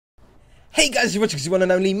Hey guys, you're watching the one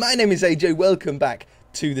and only. My name is AJ. Welcome back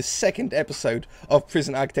to the second episode of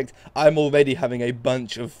Prison Architect. I'm already having a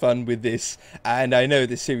bunch of fun with this, and I know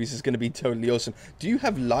this series is going to be totally awesome. Do you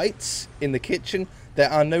have lights in the kitchen? There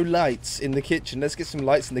are no lights in the kitchen. Let's get some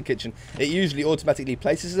lights in the kitchen. It usually automatically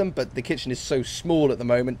places them, but the kitchen is so small at the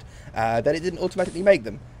moment that it didn't automatically make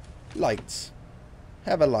them. Lights.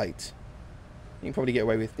 Have a light. You can probably get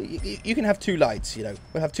away with it. You can have two lights, you know.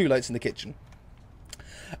 We'll have two lights in the kitchen.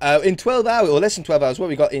 In 12 hours, or less than 12 hours, what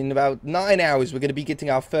we got in about 9 hours, we're going to be getting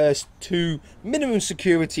our first 2 minimum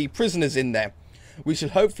security prisoners in there. We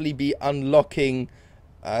should hopefully be unlocking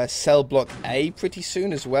cell block A pretty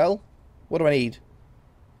soon as well. What do I need?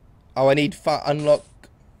 Oh, I need unlock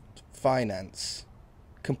finance.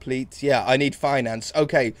 Complete. Yeah, I need finance.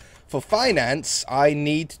 Okay, for finance, I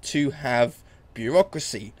need to have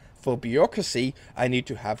bureaucracy. For bureaucracy, I need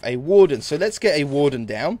to have a warden. So let's get a warden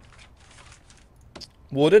down.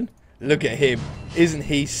 Warden, look at him. Isn't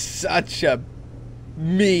he such a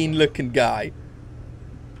mean looking guy?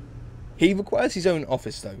 He requires his own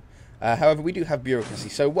office though. However, we do have bureaucracy.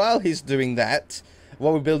 So while he's doing that,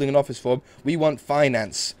 while we're building an office for him, we want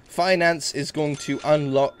finance. Finance is going to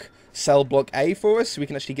unlock cell block A for us, so we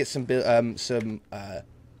can actually get some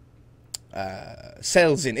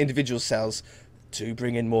cells in, individual cells, to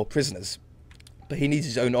bring in more prisoners. But he needs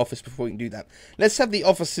his own office before we can do that. Let's have the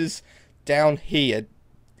offices down here.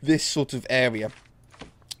 This sort of area.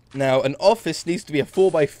 Now, an office needs to be a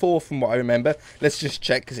 4x4 from what I remember. Let's just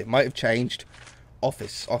check because it might have changed.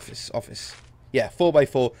 Office. Yeah,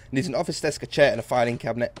 4x4. Needs an office desk, a chair, and a filing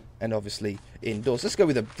cabinet, and obviously indoors. Let's go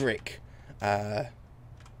with a brick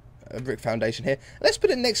foundation here. Let's put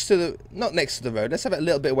it next to the, not next to the road. Let's have it a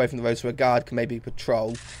little bit away from the road so a guard can maybe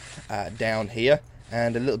patrol down here,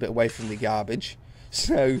 and a little bit away from the garbage.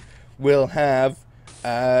 So we'll have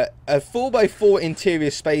a 4x4 interior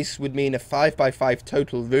space would mean a 5x5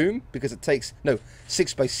 total room, because it takes, no,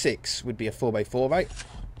 6x6 would be a 4x4, right?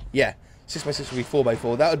 Yeah, 6x6 would be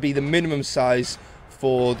 4x4. That would be the minimum size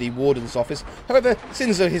for the warden's office. However,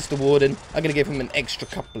 since he's the warden, I'm going to give him an extra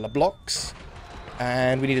couple of blocks.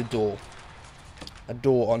 And we need a door. A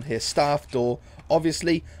door on here. Staff door,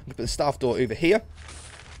 obviously. I'm going to put the staff door over here.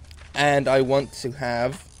 And I want to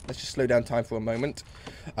have, let's just slow down time for a moment.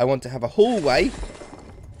 I want to have a hallway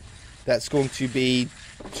that's going to be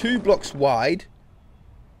 2 blocks wide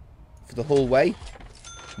for the hallway,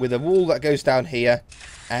 with a wall that goes down here,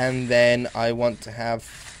 and then I want to have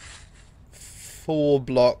 4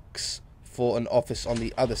 blocks for an office on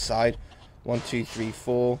the other side. 1, 2, 3,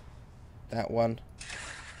 4. That one.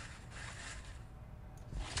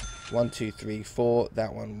 1, 2, 3, 4.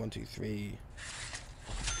 That one. 1, 2, 3.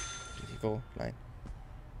 2, 3, 4. 9.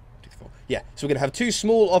 Yeah, so we're going to have 2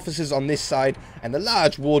 small offices on this side and the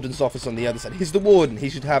large warden's office on the other side. He's the warden. He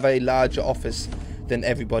should have a larger office than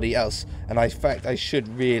everybody else. And in fact, I should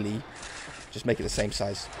really just make it the same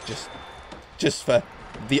size. Just for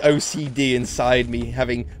the OCD inside me,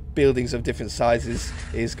 having buildings of different sizes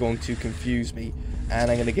is going to confuse me. And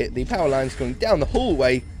I'm going to get the power lines going down the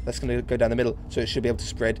hallway. That's going to go down the middle, so it should be able to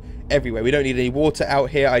spread everywhere. We don't need any water out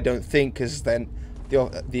here, I don't think, because then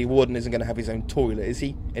the warden isn't going to have his own toilet, is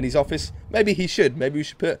he? In his office? Maybe he should. Maybe we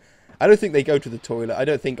should put... I don't think they go to the toilet. I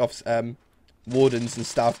don't think wardens and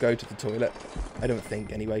staff go to the toilet. I don't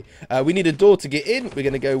think, anyway. We need a door to get in. We're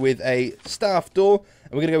going to go with a staff door.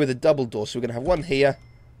 And we're going to go with a double door. So we're going to have one here.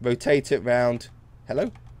 Rotate it round.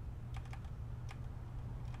 Hello?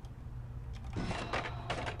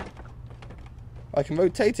 I can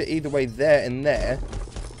rotate it either way there and there.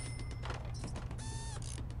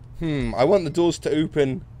 I want the doors to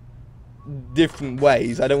open different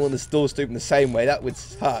ways. I don't want the doors to open the same way. That would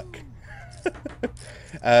suck.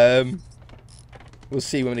 We'll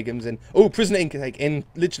see when it comes in. Oh, prisoner intake in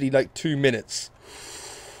literally like 2 minutes.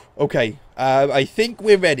 Okay. I think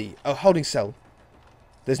we're ready. Oh, holding cell.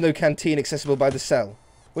 There's no canteen accessible by the cell.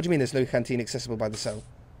 What do you mean there's no canteen accessible by the cell?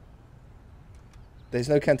 There's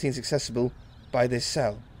no canteens accessible by this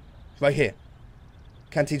cell. Right here.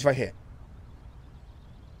 Canteen's right here.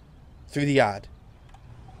 Through the yard.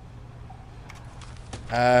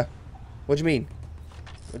 What do you mean?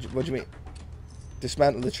 What do you mean?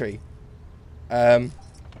 Dismantle the tree.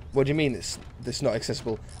 What do you mean it's not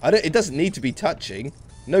accessible? It doesn't need to be touching.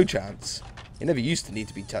 No chance. It never used to need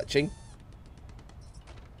to be touching.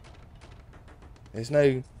 There's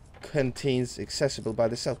no canteens accessible by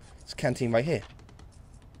the cell. It's a canteen right here.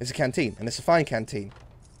 It's a canteen, and it's a fine canteen.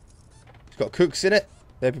 It's got cooks in it.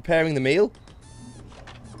 They're preparing the meal.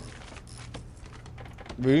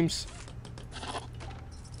 Rooms.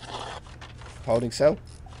 Holding cell.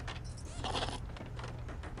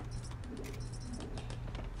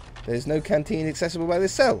 There's no canteen accessible by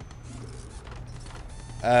this cell.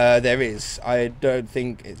 There is. I don't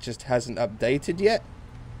think it just hasn't updated yet.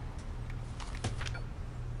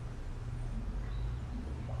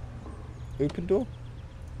 Open door.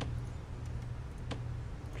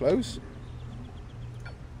 Close.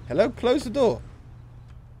 Hello? Close the door.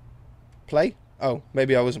 Play? Oh,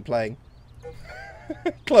 maybe I wasn't playing.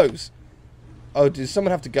 Close. Oh, does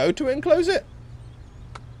someone have to go to it and close it?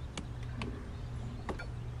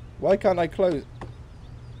 Why can't I close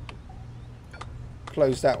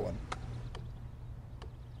that one?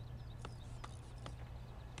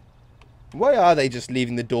 Why are they just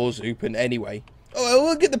leaving the doors open anyway? Oh, well,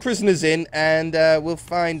 we'll get the prisoners in and we'll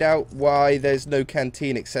find out why there's no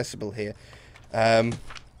canteen accessible here.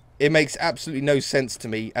 It makes absolutely no sense to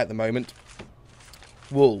me at the moment.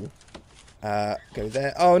 Wool. Go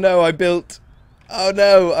there. Oh no, I built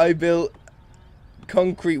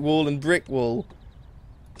concrete wall and brick wall.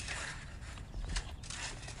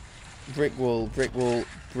 Brick wall, brick wall,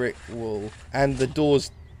 brick wall. And the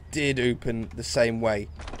doors did open the same way.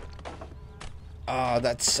 Ah,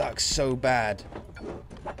 that sucks so bad.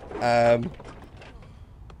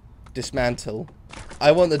 Dismantle.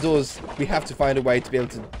 I want the doors. We have to find a way to be able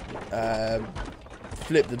to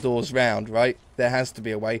flip the doors round, right? There has to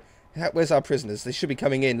be a way. Where's our prisoners? They should be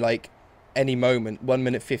coming in like any moment. 1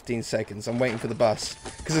 minute 15 seconds. I'm waiting for the bus.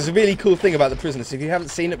 Because there's a really cool thing about the prisoners. If you haven't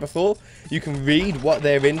seen it before, you can read what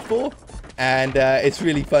they're in for. And it's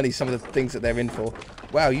really funny, some of the things that they're in for.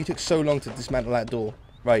 Wow, you took so long to dismantle that door.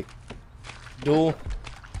 Right. Door.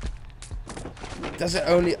 Does it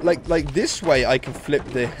only... Like this way I can flip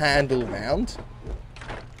the handle round.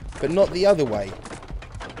 But not the other way.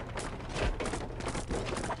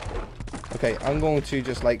 Okay, I'm going to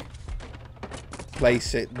just like...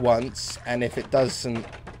 place it once, and if it doesn't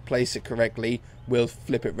place it correctly, we'll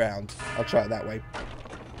flip it round. I'll try it that way.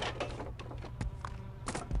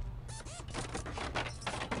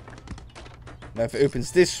 Now if it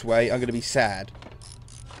opens this way, I'm going to be sad.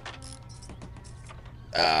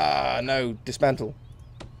 Ah, no. Dismantle.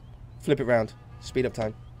 Flip it round. Speed up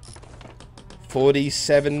time.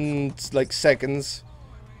 47 like seconds.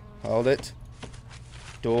 Hold it.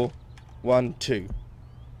 Door. 1, 2.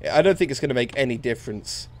 I don't think it's going to make any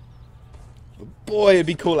difference. But boy, it'd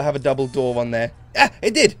be cool to have a double door on there. Ah,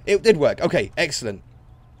 it did! It did work. Okay, excellent.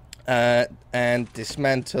 And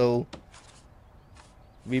dismantle.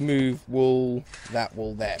 Remove wall. That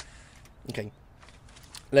wall there. Okay.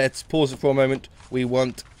 Let's pause it for a moment. We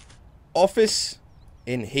want office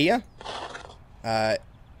in here. I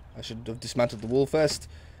should have dismantled the wall first.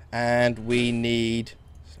 And we need...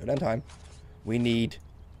 slow down time. We need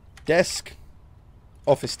desk.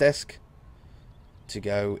 Office desk to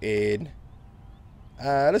go in.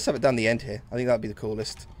 Let's have it down the end here. I think that'd be the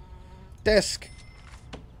coolest. Desk.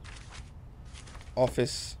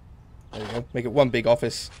 Office. There we go. Make it one big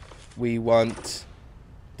office. We want...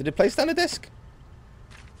 did it place down a desk?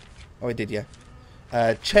 Oh, it did, yeah.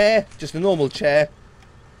 Chair. Just a normal chair.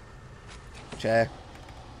 Chair.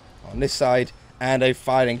 On this side. And a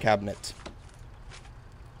filing cabinet.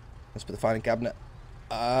 Let's put the filing cabinet.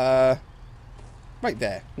 Right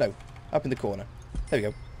there. No. Up in the corner. There we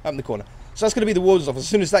go. Up in the corner. So that's going to be the warden's office. As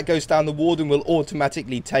soon as that goes down, the warden will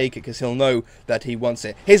automatically take it because he'll know that he wants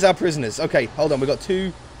it. Here's our prisoners. Okay, hold on. We've got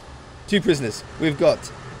two prisoners. We've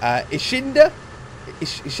got Ishida,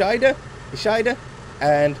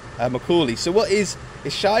 and Macaulay. So what is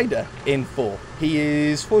Ishida in for? He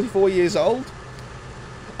is 44 years old.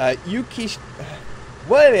 Yuki...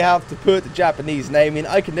 why do they have to put the Japanese name in?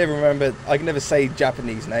 I can never remember. I can never say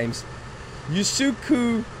Japanese names.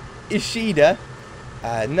 Yusuke Ishida,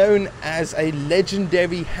 known as a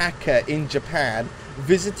legendary hacker in Japan,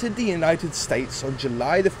 visited the United States on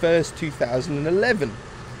July the 1st, 2011.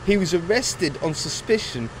 He was arrested on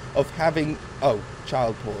suspicion of having... oh,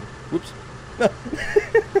 child porn. Whoops.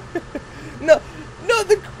 No.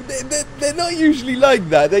 They're not usually like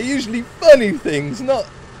that. They're usually funny things, not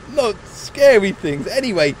scary things.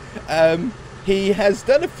 Anyway, he has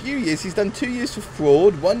done a few years. He's done 2 years for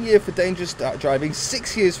fraud, 1 year for dangerous driving,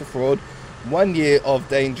 6 years for fraud, 1 year of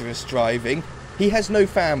dangerous driving. He has no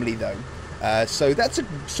family though. So that's a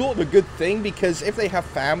sort of a good thing, because if they have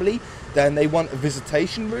family, then they want a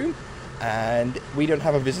visitation room. And we don't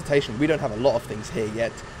have a visitation. We don't have a lot of things here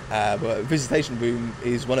yet. But a visitation room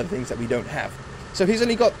is one of the things that we don't have. So he's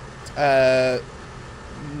only got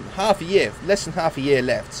half a year, less than half a year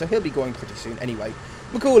left. So he'll be going pretty soon anyway.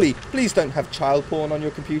 Macaulay, please don't have child porn on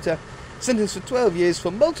your computer. Sentenced for 12 years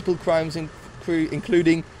for multiple crimes,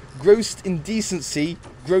 including gross indecency,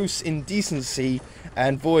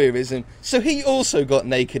 and voyeurism. So he also got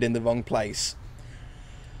naked in the wrong place.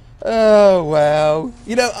 Oh, wow.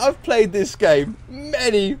 You know, I've played this game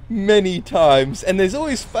many, many times, and there's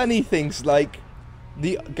always funny things like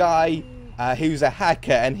the guy who's a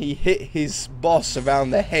hacker and he hit his boss around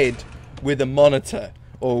the head with a monitor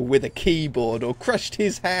or with a keyboard or crushed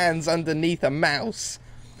his hands underneath a mouse.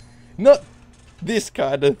 Not this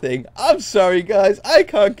kind of thing. I'm sorry, guys. I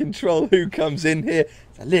can't control who comes in here.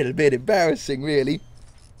 It's a little bit embarrassing, really.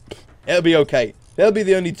 It'll be okay. They'll be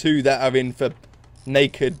the only two that are in for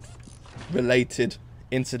naked related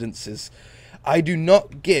incidences. I do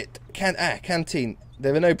not get canteen.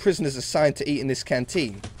 There are no prisoners assigned to eat in this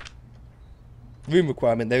canteen. Room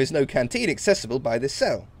requirement. There is no canteen accessible by this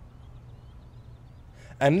cell.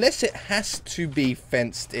 Unless it has to be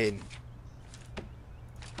fenced in.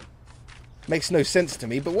 Makes no sense to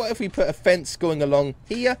me, but what if we put a fence going along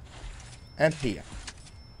here and here?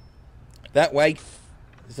 That way,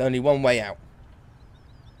 there's only one way out.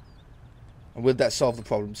 And would that solve the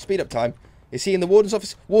problem? Speed up time. Is he in the warden's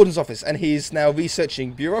office? Warden's office. And he's now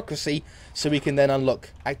researching bureaucracy so we can then unlock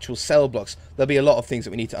actual cell blocks. There'll be a lot of things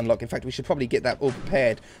that we need to unlock. In fact, we should probably get that all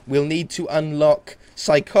prepared. We'll need to unlock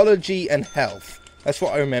psychology and health. That's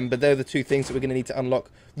what I remember. They're the two things that we're going to need to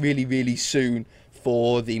unlock really, really soon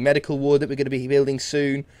for the medical ward that we're going to be building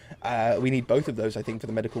soon. We need both of those, I think, for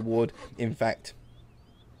the medical ward, in fact.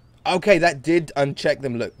 Okay, that did uncheck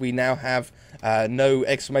them. Look, we now have no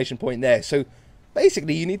exclamation point there. So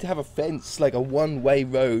basically, you need to have a fence, like a one-way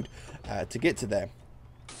road to get to there.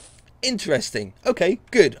 Interesting. Okay,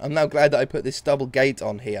 good. I'm now glad that I put this double gate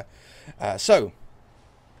on here. So,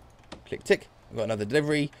 click tick. I've got another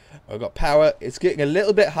delivery. I've got power. It's getting a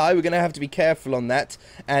little bit high. We're going to have to be careful on that.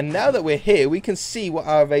 And now that we're here, we can see what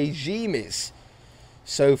our regime is.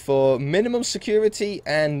 So for minimum security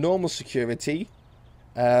and normal security,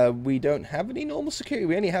 we don't have any normal security.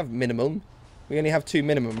 We only have minimum. We only have 2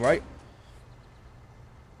 minimum, right?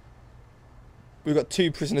 We've got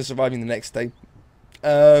 2 prisoners surviving the next day.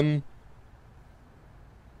 I'm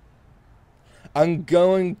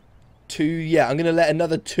going to let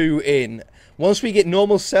another 2 in. Once we get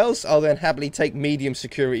normal cells, I'll then happily take medium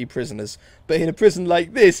security prisoners. But in a prison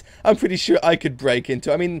like this, I'm pretty sure I could break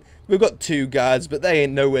into. I mean, we've got 2 guards, but they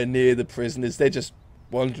ain't nowhere near the prisoners. They're just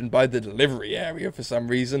wandering by the delivery area for some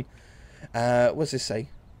reason. What's this say?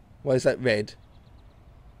 Why is that red?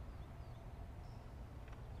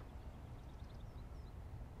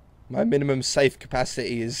 My minimum safe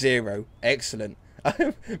capacity is 0. Excellent.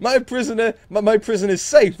 My prison is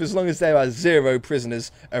safe as long as there are 0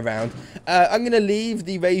 prisoners around. I'm going to leave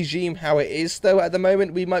the regime how it is, though, at the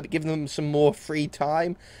moment. We might be giving them some more free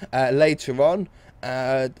time later on.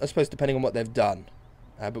 I suppose depending on what they've done.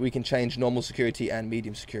 But we can change normal security and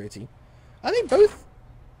medium security. I think both.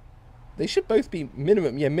 They should both be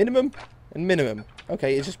minimum. Yeah, minimum and minimum.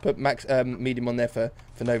 Okay, it's just put max medium on there for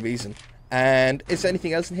no reason. And is there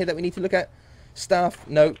anything else in here that we need to look at? Staff,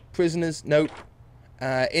 nope. Prisoners, nope.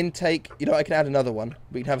 Intake, you know, I can add another one.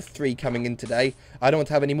 We can have 3 coming in today. I don't want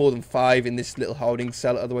to have any more than 5 in this little holding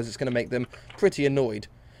cell, otherwise it's going to make them pretty annoyed.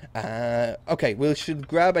 Okay, we should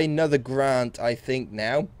grab another grant, I think,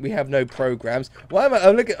 now. We have no programs. Why am I...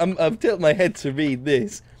 I've tilted my head to read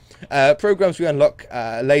this. Programs we unlock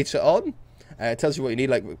later on. It tells you what you need,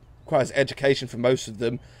 like, requires education for most of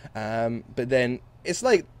them. But then, it's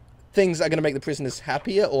like things that are going to make the prisoners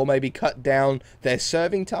happier or maybe cut down their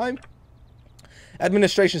serving time.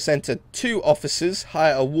 Administration Center, 2 officers,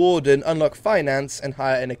 hire a warden, unlock finance, and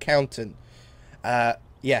hire an accountant.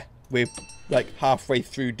 Yeah, we're like halfway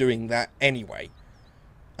through doing that anyway.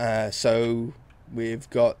 So we've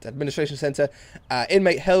got Administration Center,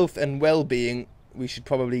 inmate health and well-being. We should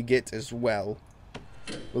probably get as well.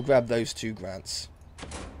 We'll grab those 2 grants.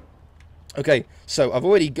 Okay, so I've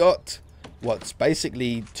already got what's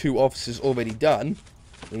basically 2 officers already done.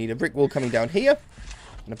 We need a brick wall coming down here,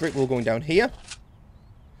 and a brick wall going down here.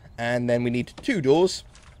 And then we need 2 doors,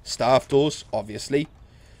 staff doors, obviously,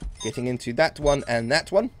 getting into that one and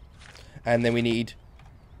that one. And then we need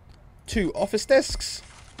 2 office desks,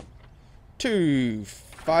 2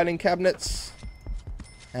 filing cabinets,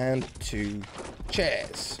 and 2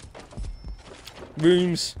 chairs.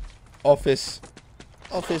 Rooms, office,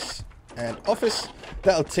 office, and office.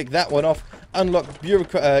 That'll tick that one off. Unlock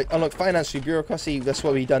finance through bureaucracy. That's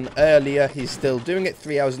what we done earlier. He's still doing it.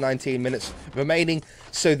 3 hours 19 minutes remaining.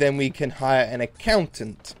 So then we can hire an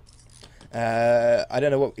accountant. I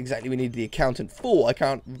don't know what exactly we need the accountant for. I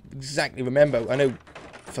can't exactly remember. I know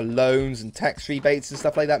for loans and tax rebates and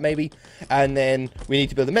stuff like that, maybe. And then we need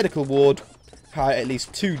to build a medical ward, hire at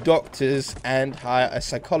least 2 doctors, and hire a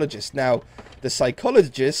psychologist. Now, the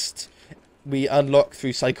psychologist we unlock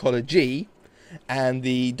through psychology. And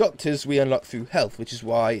the doctors we unlock through health, which is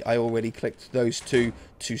why I already clicked those two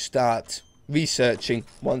to start researching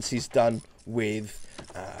once he's done with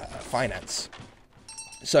finance.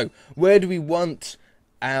 So, where do we want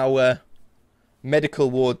our medical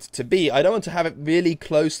ward to be? I don't want to have it really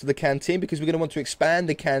close to the canteen because we're going to want to expand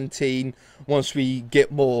the canteen once we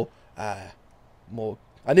get more, I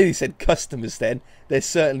nearly said customers then. They're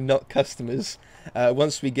certainly not customers.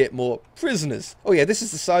 Once we get more prisoners. Oh yeah, this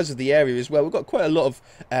is the size of the area as well. We've got quite a lot of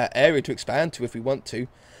area to expand to if we want to.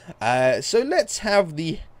 So let's have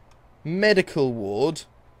the medical ward.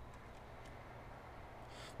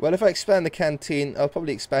 Well, if I expand the canteen, I'll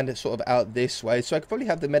probably expand it sort of out this way. So I could probably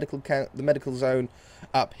have the medical zone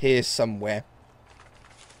up here somewhere.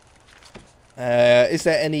 Is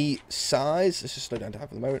there any size? Let's just slow down to have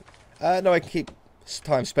at the moment. No, I can keep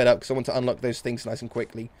time sped up because I want to unlock those things nice and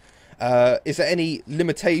quickly. Is there any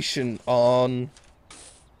limitation on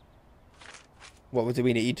what do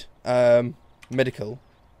we need? Medical.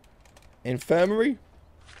 Infirmary?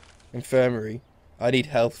 Infirmary. I need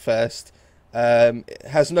health first. It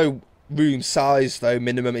has no room size though,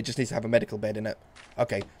 minimum. It just needs to have a medical bed in it.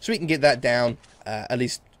 Okay, so we can get that down, at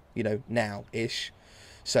least, you know, now-ish.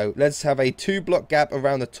 So let's have a 2-block gap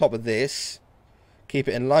around the top of this. Keep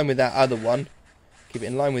it in line with that other one. Keep it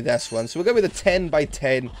in line with this one. So we'll go with a 10 by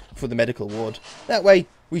 10 for the medical ward. That way,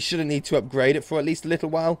 we shouldn't need to upgrade it for at least a little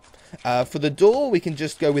while. For the door, we can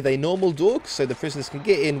just go with a normal door so the prisoners can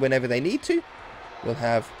get in whenever they need to. We'll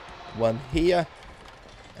have one here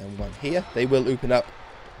and one here. They will open up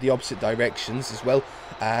the opposite directions as well.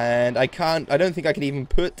 And I don't think I can even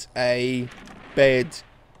put a bed.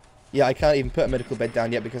 Yeah, I can't even put a medical bed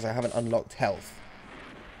down yet because I haven't unlocked health.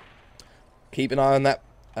 Keep an eye on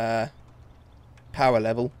that power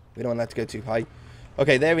level. We don't want that to go too high.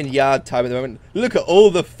 Okay, they're in yard time at the moment. Look at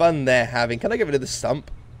all the fun they're having. Can I get rid of the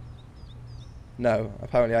stump? No,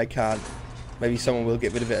 apparently I can't. Maybe someone will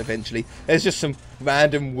get rid of it eventually. There's just some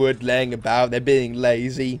random wood laying about. They're being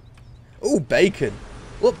lazy. Oh, bacon.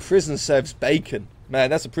 What prison serves bacon? Man,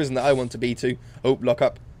 that's a prison that I want to be to. Oh, lock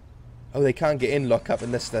up. Oh, they can't get in lock up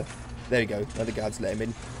unless the... There we go. Now the guards let him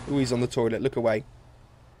in. Oh, he's on the toilet. Look away.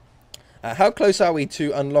 How close are we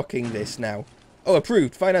to unlocking this now? Oh,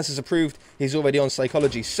 approved. Finance is approved. He's already on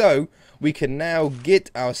psychology. So, we can now get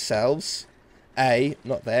ourselves a...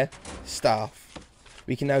 Not there. Staff.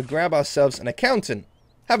 We can now grab ourselves an accountant.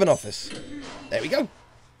 Have an office. There we go.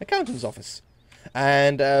 Accountant's office.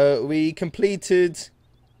 And we completed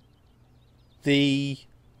the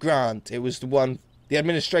grant. It was the one... The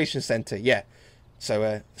administration centre. Yeah. So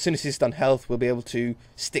as soon as he's done health, we'll be able to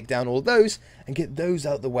stick down all those and get those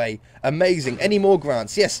out the way. Amazing. Any more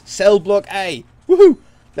grants? Yes. Cell block A. Woohoo!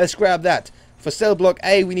 Let's grab that. For cell block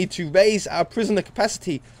A, we need to raise our prisoner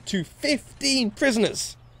capacity to 15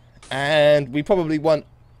 prisoners. And we probably want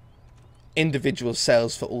individual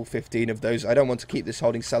cells for all 15 of those. I don't want to keep this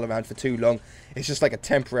holding cell around for too long. It's just like a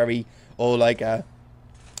temporary or like a...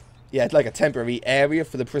 Yeah, it's like a temporary area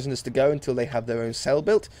for the prisoners to go until they have their own cell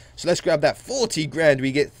built. So let's grab that 40 grand.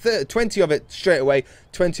 We get 20 of it straight away,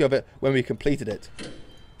 20 of it when we completed it.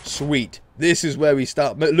 Sweet. This is where we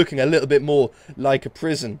start looking a little bit more like a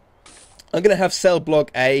prison. I'm going to have cell block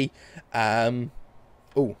A.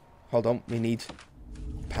 Oh, hold on. We need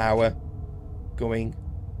power going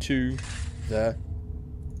to the...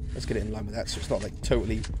 Let's get it in line with that so it's not like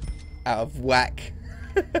totally out of whack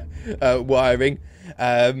wiring.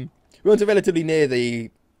 We want it relatively near the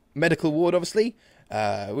medical ward, obviously.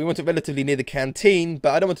 We want it relatively near the canteen,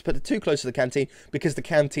 but I don't want to put it too close to the canteen because the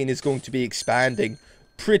canteen is going to be expanding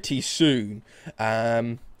pretty soon.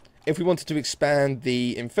 If we wanted to expand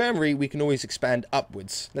the infirmary, we can always expand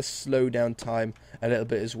upwards. Let's slow down time a little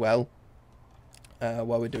bit as well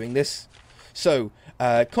while we're doing this. So,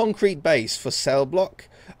 concrete base for cell block.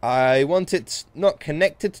 I want it not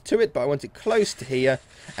connected to it, but I want it close to here.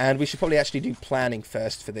 And we should probably actually do planning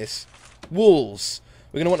first for this. Walls.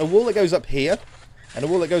 We're going to want a wall that goes up here. And a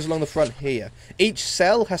wall that goes along the front here. Each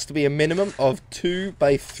cell has to be a minimum of 2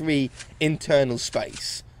 by 3 internal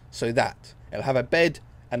space. So that. It'll have a bed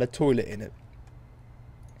and a toilet in it.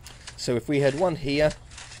 So if we had one here.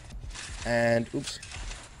 And, oops,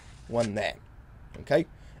 one there. Okay.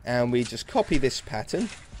 And we just copy this pattern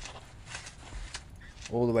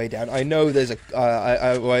all the way down. I know there's a,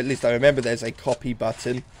 or at least I remember there's a copy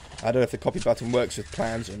button. I don't know if the copy button works with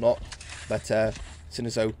plans or not, but as soon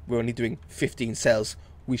as though we're only doing 15 cells,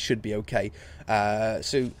 we should be okay.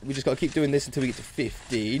 So we just got to keep doing this until we get to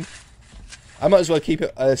 15. I might as well keep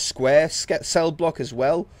it a square cell block as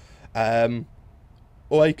well.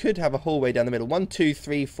 Or I could have a hallway down the middle. 1, 2,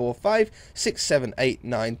 3, 4, 5, 6, 7, 8,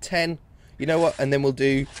 9, 10. You know what? And then we'll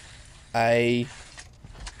do a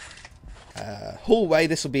hallway.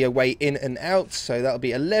 This will be a way in and out, so that'll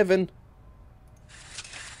be 11.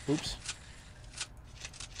 Oops.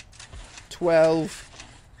 12.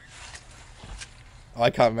 Oh, I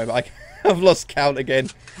can't remember. I've lost count again.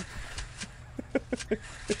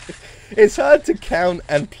 It's hard to count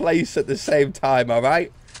and place at the same time,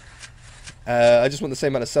 alright? I just want the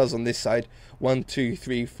same amount of cells on this side. 1, 2,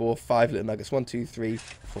 3, 4, 5 little nuggets. 1, 2, 3,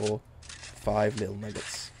 4, 5 little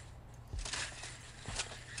nuggets.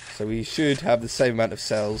 So we should have the same amount of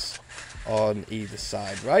cells on either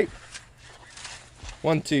side, right?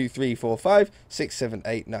 1, 2, 3, 4, 5, 6, 7,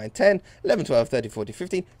 8, 9, 10, 11, 12, 13, 14,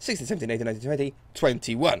 15, 16, 17, 18, 19, 20,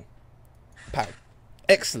 21. Pow.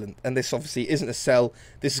 Excellent. And this obviously isn't a cell.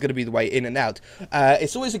 This is going to be the way in and out.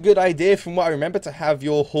 It's always a good idea, from what I remember, to have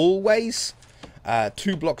your hallways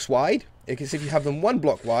 2 blocks wide. Because if you have them 1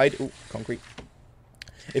 block wide... Oh, concrete.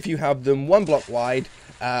 If you have them 1 block wide,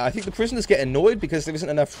 I think the prisoners get annoyed because there isn't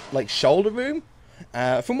enough, like, shoulder room.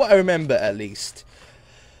 From what I remember, at least.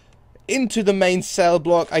 Into the main cell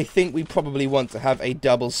block, I think we probably want to have a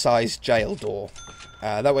double-sized jail door.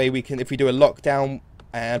 That way we can, if we do a lockdown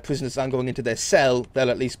and prisoners aren't going into their cell,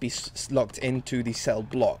 they'll at least be locked into the cell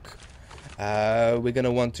block. We're going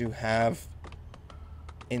to want to have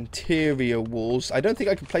interior walls. I don't think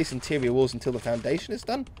I can place interior walls until the foundation is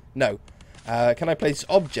done. No. Can I place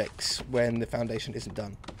objects when the foundation isn't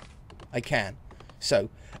done? I can. So,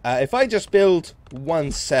 if I just build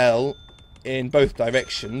 1 cell in both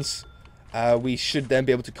directions, we should then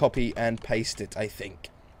be able to copy and paste it, I think.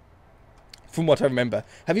 From what I remember.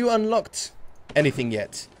 Have you unlocked anything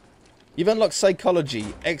yet? You've unlocked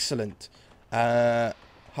psychology. Excellent. Hire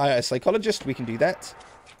a psychologist. We can do that.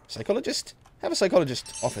 Psychologist? Have a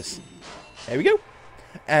psychologist office. There we go.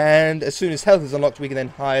 And as soon as health is unlocked, we can then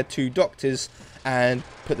hire 2 doctors and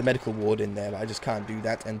put the medical ward in there. But I just can't do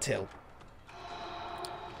that until.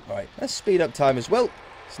 Alright, let's speed up time as well.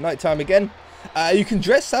 It's night time again. You can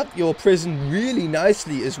dress up your prison really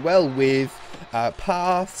nicely as well with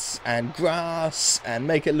paths and grass and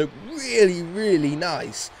make it look really, really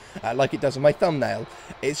nice. Like it does on my thumbnail.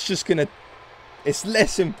 It's just going to... It's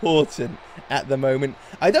less important at the moment.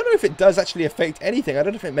 I don't know if it does actually affect anything. I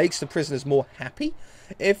don't know if it makes the prisoners more happy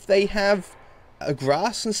if they have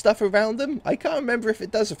grass and stuff around them. I can't remember if it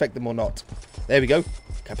does affect them or not. There we go.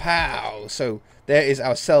 Kapow! So there is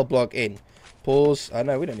our cell block in. Pause.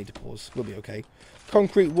 No, we don't need to pause. We'll be okay.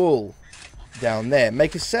 Concrete wall down there.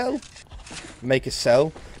 Make a cell. Make a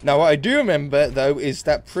cell. Now, what I do remember, though, is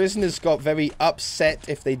that prisoners got very upset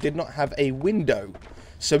if they did not have a window.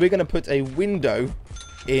 So we're going to put a window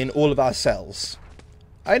in all of our cells.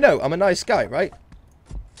 I know, I'm a nice guy, right?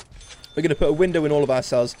 We're going to put a window in all of our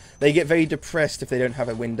cells. They get very depressed if they don't have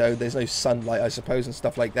a window. There's no sunlight, I suppose, and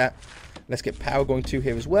stuff like that. Let's get power going to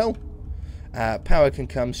here as well. Power can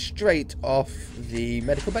come straight off the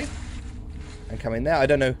medical bay and come in there. I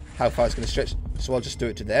don't know how far it's going to stretch, so I'll just do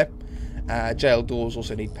it to there. Jail doors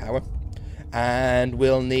also need power. And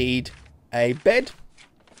we'll need a bed.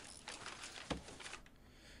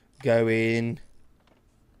 Go in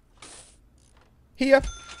here.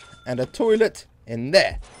 And a toilet in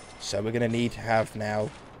there. So we're going to need to have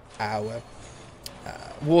now our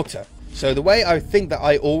water. So the way I think that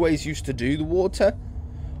I always used to do the water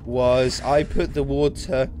was I put the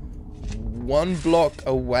water 1 block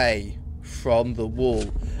away from the wall.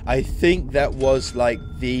 I think that was like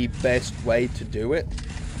the best way to do it.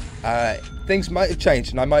 Things might have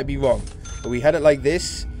changed and I might be wrong, but we had it like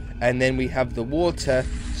this, and then we have the water,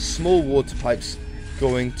 small water pipes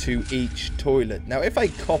going to each toilet. Now if I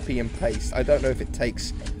copy and paste, I don't know if it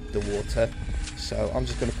takes the water, so I'm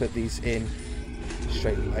just going to put these in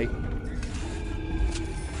straight away.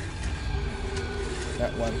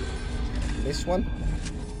 That one, this one,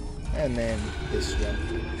 and then this one,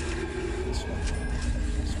 this one,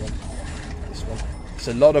 this one, this one. It's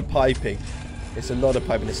a lot of piping. It's a lot of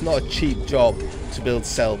piping. It's not a cheap job to build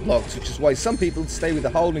cell blocks, which is why some people stay with the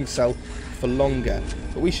holding cell for longer.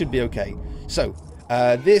 But we should be okay. So,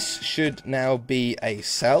 this should now be a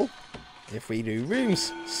cell. If we do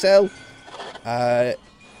rooms, cell, there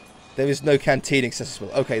is no canteen accessible.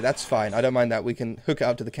 Okay, that's fine. I don't mind that. We can hook it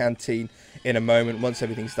up to the canteen in a moment once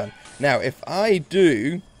everything's done. Now, if I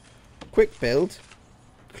do quick build,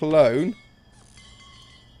 clone,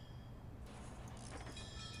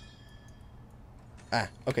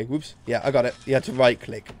 okay, whoops. Yeah, I got it. You had to right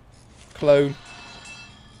click. Clone.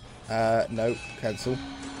 No, cancel.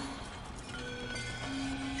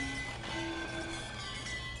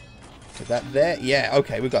 Put that there. Yeah,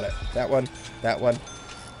 okay, we got it. That one, that one,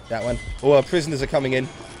 that one. Oh, our prisoners are coming in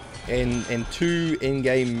 2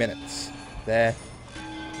 in-game minutes. There,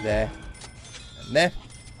 there, And there.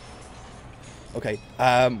 Okay,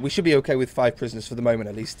 we should be okay with 5 prisoners for the moment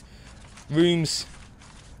at least. Rooms,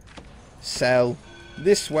 cell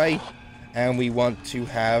this way, and we want to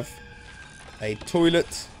have a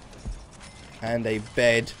toilet and a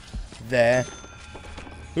bed there.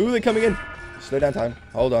 Who are they coming in? Slow down time.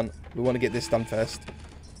 Hold on. We want to get this done first.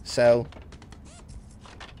 Cell.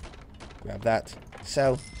 Grab that.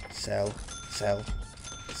 Cell. Cell. Cell.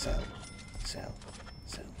 Cell. Cell.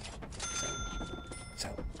 Cell.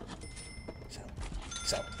 Cell. Cell.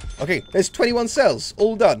 Cell. Okay, there's 21 cells.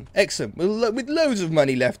 All done. Excellent. With loads of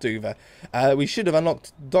money left over. We should have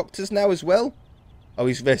unlocked doctors now as well. Oh,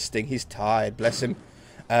 he's resting. He's tired. Bless him.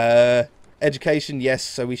 Education, yes.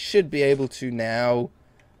 So we should be able to now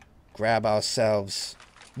grab ourselves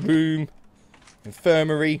room,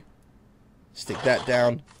 infirmary, stick that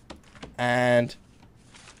down, and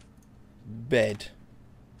bed.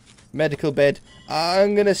 Medical bed.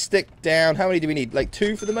 I'm going to stick down, how many do we need? Like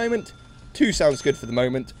 2 for the moment? 2 sounds good for the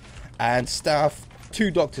moment. And staff, 2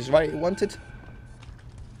 doctors, right? Wanted?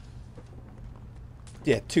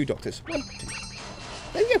 Yeah, 2 doctors. 1, 2.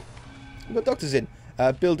 There you go. We've got doctors in.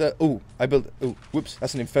 Build a... Oh, I built... Oh, whoops.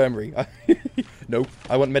 That's an infirmary. No,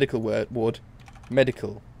 I want medical ward.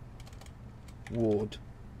 Medical ward.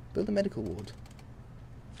 Build a medical ward.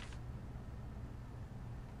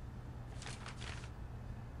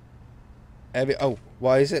 Oh,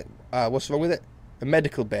 why is it? What's wrong with it? A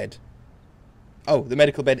medical bed. Oh, the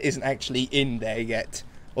medical bed isn't actually in there yet.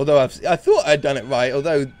 Although I thought I'd done it right.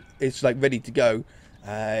 Although it's like ready to go.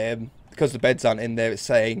 Because the beds aren't in there, it's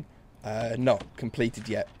saying... not completed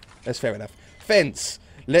yet. That's fair enough. Fence.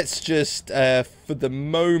 Let's just, for the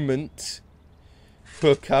moment,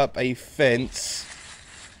 hook up a fence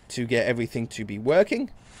to get everything to be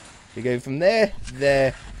working. We go from there,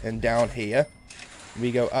 there, and down here.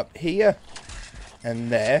 We go up here,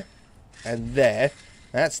 and there, and there.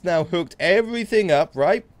 That's now hooked everything up,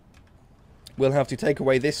 right? We'll have to take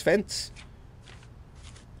away this fence.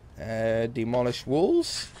 Demolish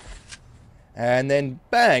walls. And then,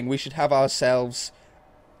 bang, we should have ourselves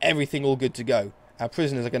everything all good to go. Our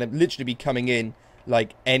prisoners are going to literally be coming in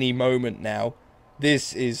like any moment now.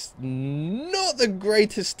 This is not the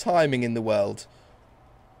greatest timing in the world.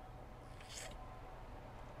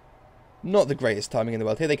 Not the greatest timing in the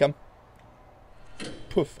world. Here they come.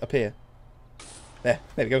 Poof, up here. There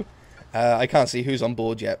we go. I can't see who's on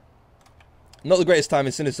board yet. Not the greatest time,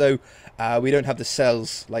 as soon as though we don't have the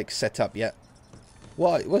cells like set up yet.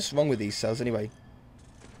 What's wrong with these cells anyway?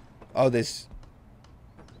 Oh, there's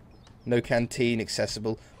no canteen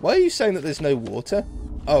accessible. Why are you saying that there's no water?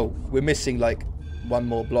 Oh, we're missing like 1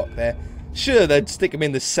 more block there. Sure, they'd stick them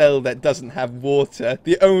in the cell that doesn't have water.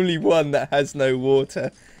 The only one that has no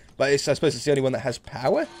water. But I suppose it's the only one that has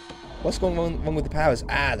power? What's going on with the powers?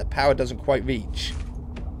 Ah, the power doesn't quite reach.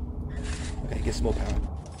 Okay, get some more power.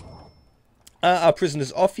 Are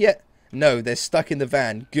prisoners off yet? No, they're stuck in the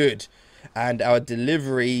van. Good. And our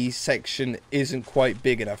delivery section isn't quite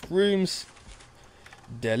big enough. Rooms.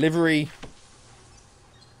 Delivery.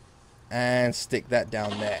 And stick that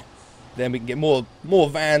down there. Then we can get more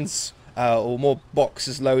vans or more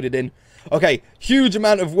boxes loaded in. Okay, huge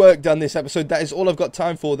amount of work done this episode. That is all I've got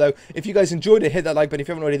time for, though. If you guys enjoyed it, hit that like button. If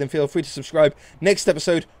you haven't already, then feel free to subscribe. Next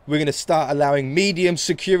episode, we're going to start allowing medium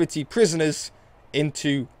security prisoners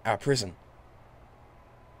into our prison.